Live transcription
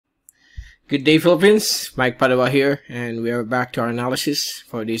Good day, Philippines. Mike Padua here, and we are back to our analysis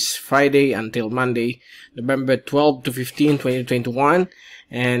for this Friday until Monday, November 12 to 15, 2021.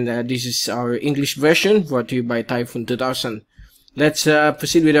 And this is our English version brought to you by Typhoon 2000. Let's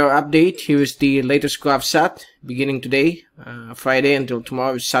proceed with our update. Here is the latest graph sat beginning today, Friday until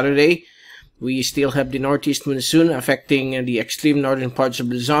tomorrow, Saturday. We still have the northeast monsoon affecting the extreme northern parts of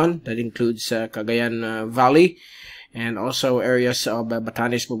Luzon. That includes Cagayan Valley, and also areas of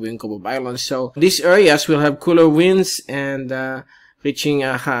Batanes, Babuyan, Cubao Islands. So these areas will have cooler winds and reaching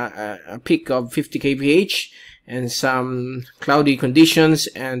a peak of 50 kph and some cloudy conditions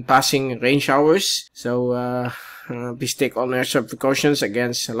and passing rain showers. So please take all necessary precautions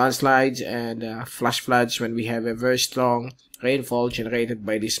against landslides and flash floods when we have a very strong rainfall generated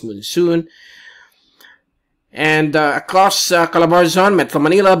by this monsoon. And across Calabarzon, Metro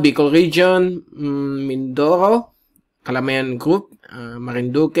Manila, Bicol region, Mindoro, Calamayan Group,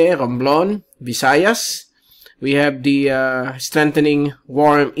 Marinduque, Romblon, Visayas. We have the strengthening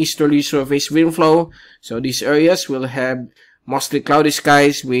warm easterly surface wind flow. So these areas will have mostly cloudy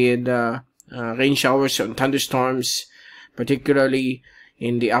skies with rain showers and thunderstorms, particularly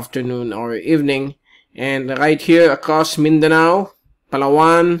in the afternoon or evening. And right here across Mindanao,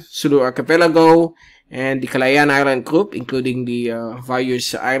 Palawan, Sulu Archipelago, and the Calayan Island Group, including the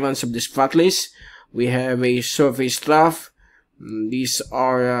various islands of the Spratlys, we have a surface trough. These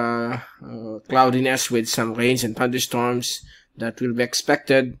are cloudiness with some rains and thunderstorms that will be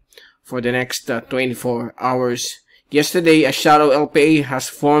expected for the next 24 hours. Yesterday, a shallow LPA has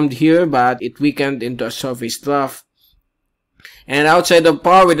formed here, but it weakened into a surface trough. And outside of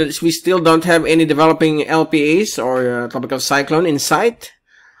par, we still don't have any developing LPAs or tropical cyclone in sight.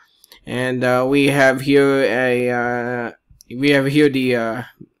 And we have here the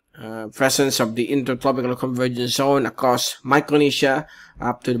presence of the intertropical convergence zone across Micronesia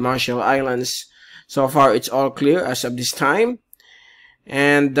up to the Marshall Islands. So far, it's all clear as of this time.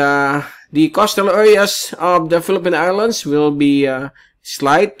 And the coastal areas of the Philippine Islands will be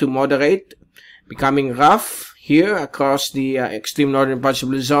slight to moderate, becoming rough here across the extreme northern parts of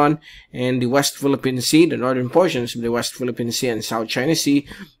Luzon and the West Philippine Sea, the northern portions of the West Philippine Sea and South China Sea,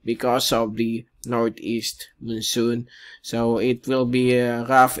 because of the northeast monsoon. So it will be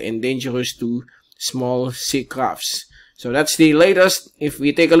rough and dangerous to small sea crafts. So that's the latest. If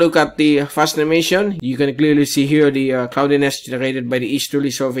we take a look at the fast animation, you can clearly see here the cloudiness generated by the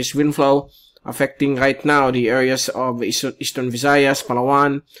easterly surface wind flow affecting right now the areas of eastern Visayas,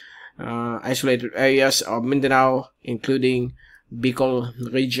 Palawan, isolated areas of Mindanao, including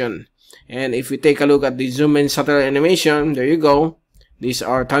Bicol region. And if we take a look at the zoom in satellite animation, there you go. These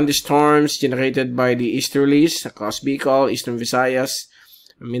are thunderstorms generated by the easterlies across Bicol, eastern Visayas,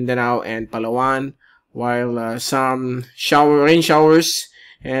 Mindanao, and Palawan, while some rain showers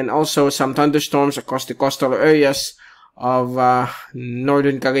and also some thunderstorms across the coastal areas of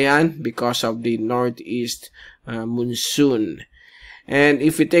northern Cagayan because of the northeast monsoon. And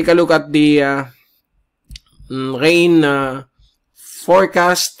if we take a look at the rain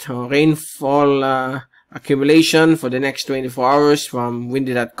forecast, or rainfall accumulation for the next 24 hours from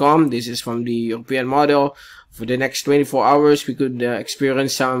windy.com. This is from the European model. For the next 24 hours, we could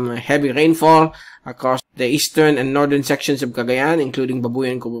experience some heavy rainfall across the eastern and northern sections of Cagayan, including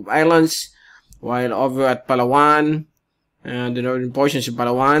Babuyan and Cubao Islands, while over at Palawan, the northern portions of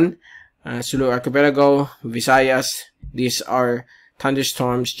Palawan, Sulu Archipelago, Visayas, these are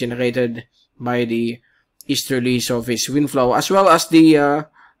thunderstorms generated by the easterly surface wind flow, as well as the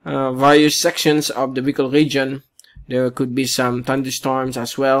various sections of the Bicol region. There could be some thunderstorms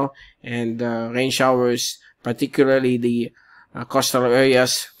as well, and rain showers, particularly the coastal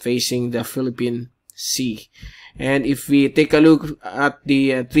areas facing the Philippine Sea. And if we take a look at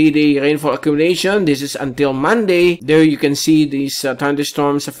the 3-day rainfall accumulation, this is until Monday. There you can see these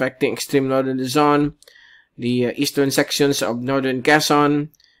thunderstorms affecting extreme northern Luzon, the eastern sections of northern Quezon,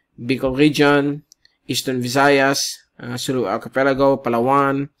 Bicol region, eastern Visayas, Sulu Archipelago,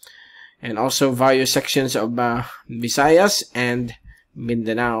 Palawan, and also various sections of Visayas and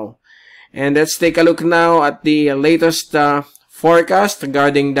Mindanao. And let's take a look now at the latest forecast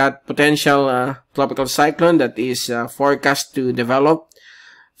regarding that potential tropical cyclone that is forecast to develop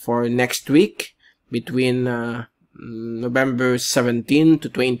for next week between November 17 to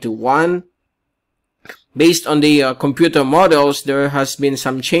 21. Based on the computer models, there has been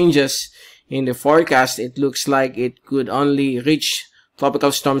some changes in the forecast. It looks like it could only reach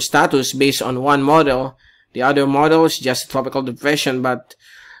tropical storm status based on one model. The other model is just tropical depression, but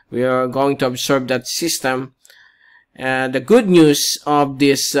we are going to observe that system. The good news of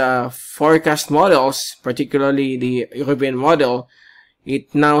these forecast models, particularly the European model,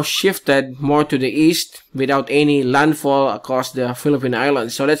 it now shifted more to the east without any landfall across the Philippine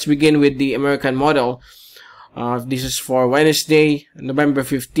Islands. So let's begin with the American model. This is for Wednesday, November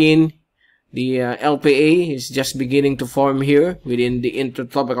 15. The LPA is just beginning to form here within the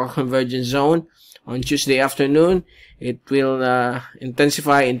intertropical convergence zone. On Tuesday afternoon, it will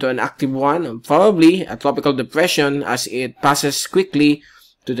intensify into an active one, probably a tropical depression, as it passes quickly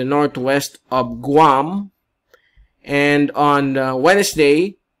to the northwest of Guam. And on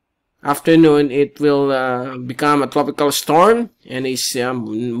Wednesday afternoon, it will become a tropical storm and is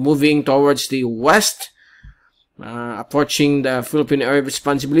moving towards the west, approaching the Philippine area of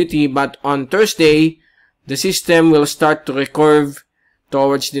responsibility. But on Thursday, the system will start to recurve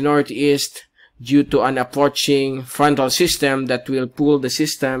towards the northeast due to an approaching frontal system that will pull the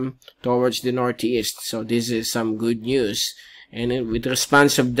system towards the northeast. So this is some good news. And with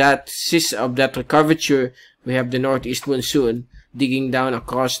response of that curvature, we have the northeast monsoon digging down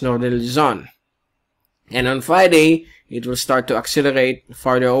across northern Luzon. And on Friday, it will start to accelerate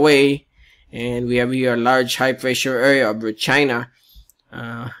farther away. And we have here a large high pressure area over China,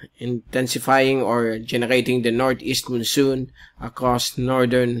 intensifying or generating the northeast monsoon across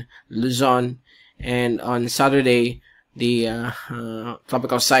northern Luzon. And on Saturday, the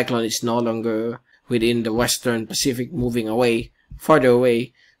tropical cyclone is no longer within the western Pacific, moving away, farther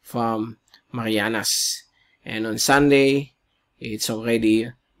away from Marianas. And on Sunday, it's already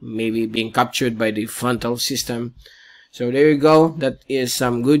maybe being captured by the frontal system. So there you go. That is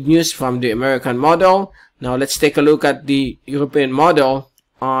some good news from the American model. Now let's take a look at the European model.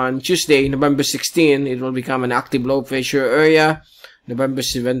 On Tuesday, November 16, it will become an active low pressure area. November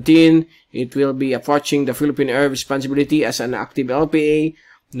 17, it will be approaching the Philippine area of responsibility as an active LPA.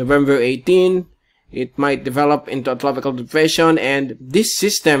 November 18, it might develop into a tropical depression, and this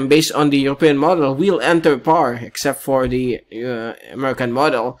system, based on the European model, will enter PAR, except for the American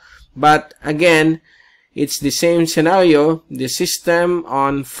model. But again, it's the same scenario. The system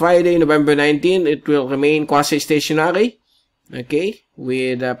on Friday, November 19, it will remain quasi-stationary, okay,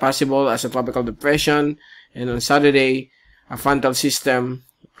 with possible as a tropical depression. And on Saturday, a frontal system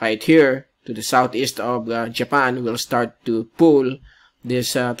right here to the southeast of Japan will start to pull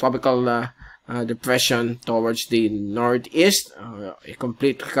this tropical depression towards the northeast, a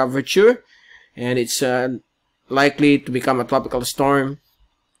complete curvature, and it's likely to become a tropical storm.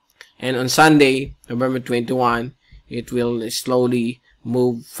 And on Sunday, November 21, it will slowly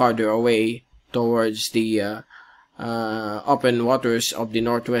move farther away towards the open waters of the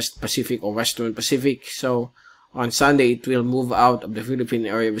Northwest Pacific or Western Pacific. So on Sunday, it will move out of the Philippine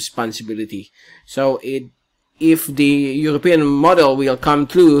area of responsibility. So if the European model will come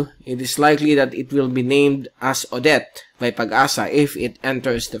true, it is likely that it will be named as Odette by Pag-asa if it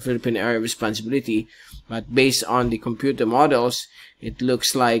enters the Philippine area of responsibility. But based on the computer models, it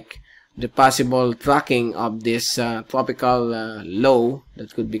looks like the possible tracking of this tropical low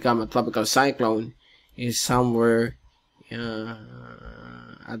that could become a tropical cyclone is somewhere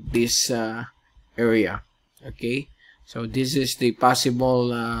at this area. Okay, so this is the possible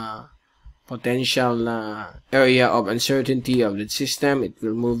potential area of uncertainty of the system. It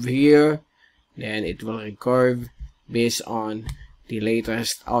will move here, then it will recurve based on the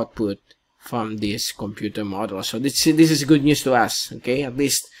latest output from this computer model. So this is good news to us. Okay, at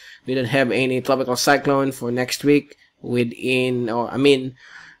least we don't have any tropical cyclone for next week within, or I mean,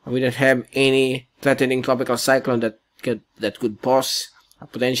 we don't have any threatening tropical cyclone that could pose a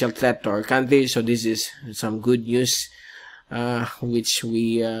potential threat to our country. So this is some good news, which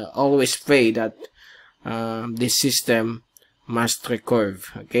we always pray that this system must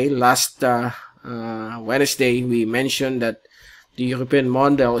recurve. Okay, last Wednesday we mentioned that the European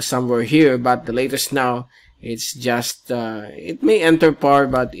model is somewhere here, but the latest now, it's just it may enter PAR,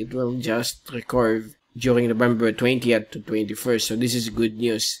 but it will just recurve during November 20th to 21st. So this is good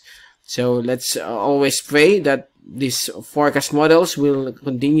news. So let's always pray that these forecast models will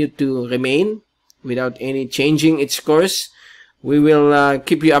continue to remain without any changing its course. We will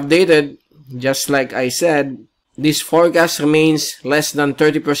keep you updated. Just like I said, this forecast remains less than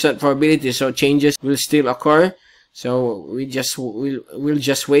 30% probability, so changes will still occur. So we'll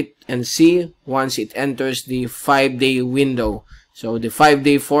just wait and see once it enters the 5-day window. So the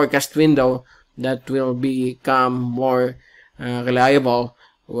 5-day forecast window, that will become more reliable,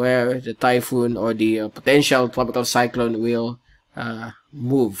 where the typhoon or the potential tropical cyclone will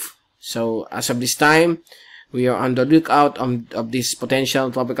move. So as of this time, we are on the lookout of this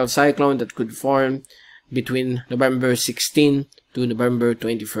potential tropical cyclone that could form between November 16 to November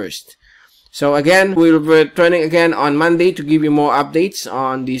 21st. So again, we'll be returning again on Monday to give you more updates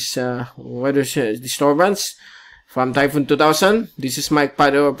on this weather disturbance. From Typhoon 2000, this is Mike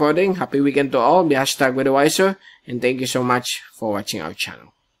Padua reporting. Happy weekend to all. Be #WeatherWiser, and thank you so much for watching our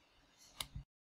channel.